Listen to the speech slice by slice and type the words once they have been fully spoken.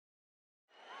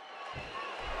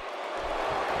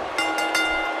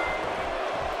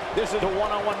This is a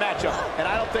one-on-one matchup, and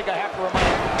I don't think I have to remind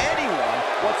anyone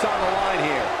what's on the line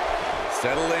here.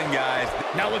 Settle in, guys.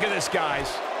 Now look at this,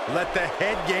 guys. Let the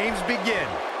head games begin.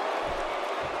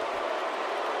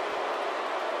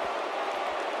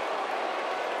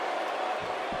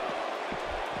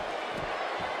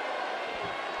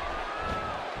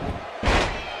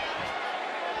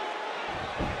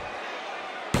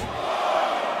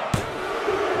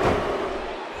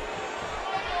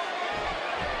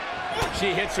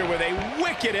 She hits her with a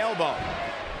wicked elbow.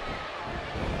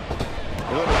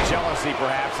 A little jealousy,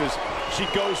 perhaps, as she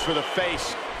goes for the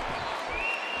face.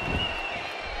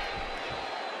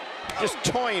 Just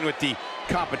toying with the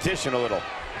competition a little.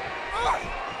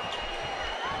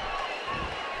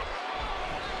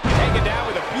 Taken down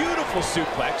with a beautiful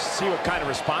suplex. See what kind of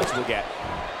response we'll get.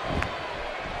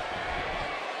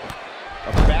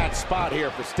 A bad spot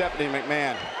here for Stephanie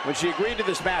McMahon. When she agreed to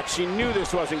this match, she knew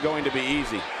this wasn't going to be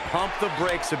easy. Pump the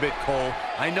brakes a bit, Cole.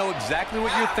 I know exactly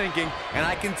what you're thinking, and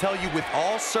I can tell you with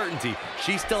all certainty,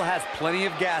 she still has plenty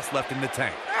of gas left in the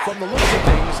tank. From the looks of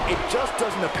things, it just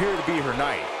doesn't appear to be her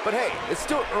night. But hey, it's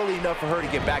still early enough for her to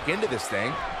get back into this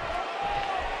thing.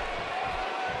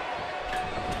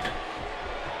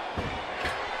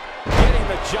 Getting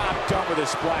the job done with a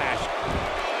splash.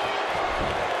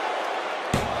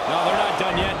 No, they're not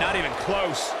done yet, not even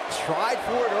close. Tried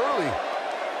for it early.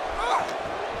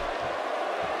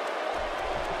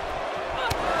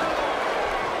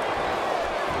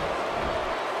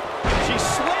 She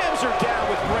slams her down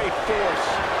with great force.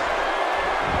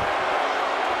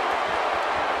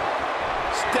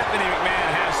 Stephanie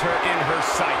McMahon has her in her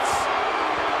sights.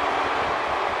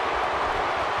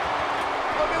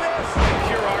 Look at this.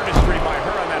 Pure artistry by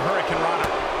her on that Hurricane Rana.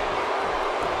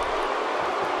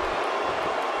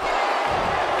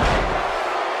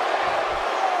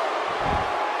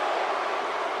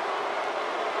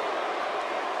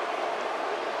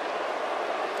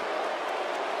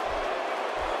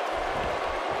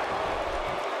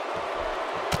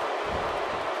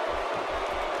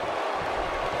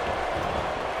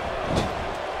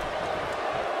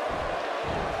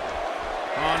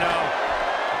 Oh, no.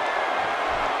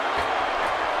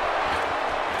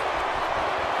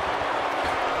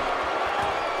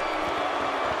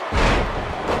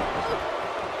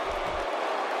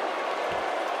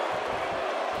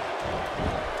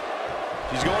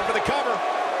 She's going for the cover.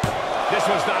 This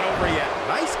one's not over yet.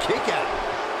 Nice kick out.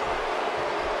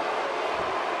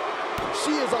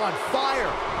 She is on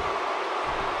fire.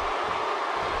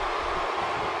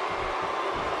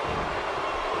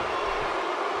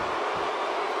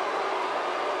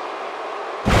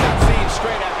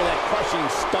 Straight after that crushing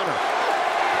stunner.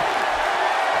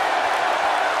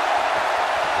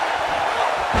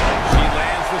 She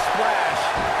lands the splash.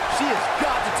 She has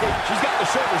got to take it. She's got the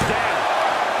shoulders down.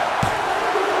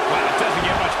 Wow, it doesn't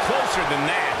get much closer than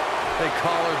that. They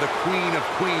call her the Queen of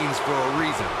Queens for a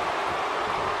reason.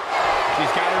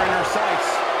 She's got her in her sights.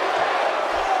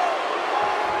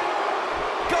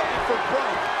 Going for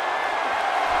broke.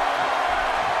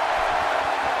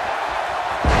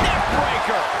 Neck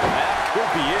breaker. That could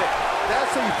be it.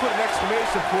 That's how you put an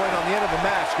exclamation point on the end of a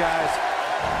match, guys.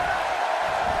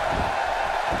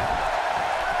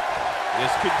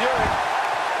 This could do it.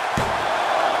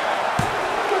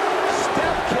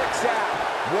 Steph kicks out.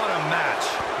 What a match.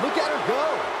 Look at her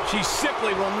go. She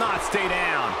simply will not stay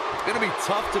down. It's going to be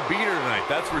tough to beat her tonight,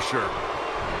 that's for sure.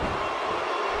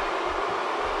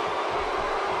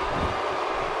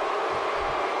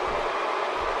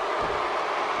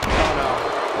 Oh, no.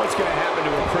 What's going to happen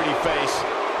to her pretty face?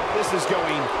 This is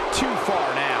going too far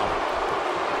now.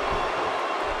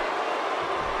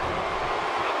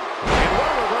 And what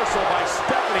a reversal by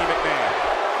Stephanie McMahon.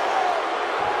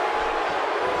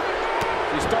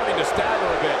 She's starting to stagger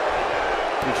a bit.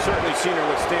 We've certainly seen her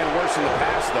withstand worse in the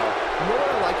past, though. You know what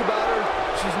I like about her?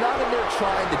 She's not in there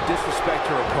trying to disrespect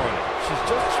her opponent. She's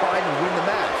just trying to win the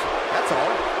match. That's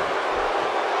all.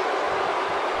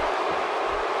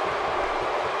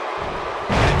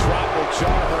 That drop will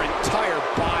jar her entire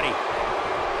body.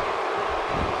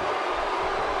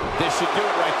 This should do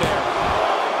it right there.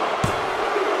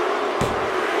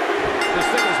 This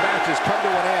singles match has come to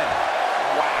an end.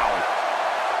 Wow.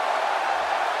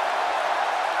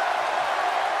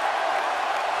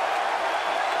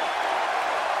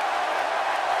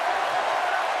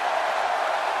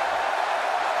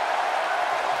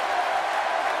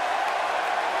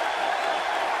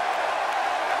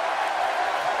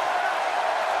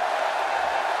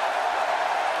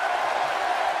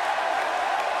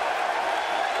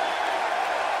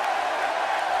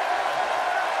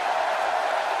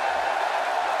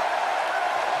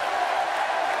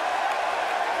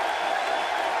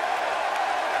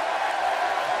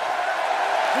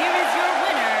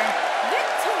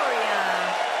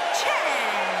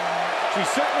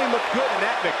 She certainly looked good in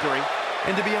that victory.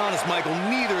 And to be honest, Michael,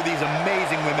 neither of these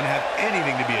amazing women have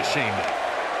anything to be ashamed of.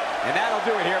 And that'll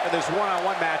do it here for this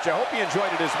one-on-one match. I hope you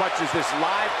enjoyed it as much as this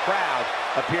live crowd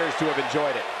appears to have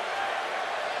enjoyed it.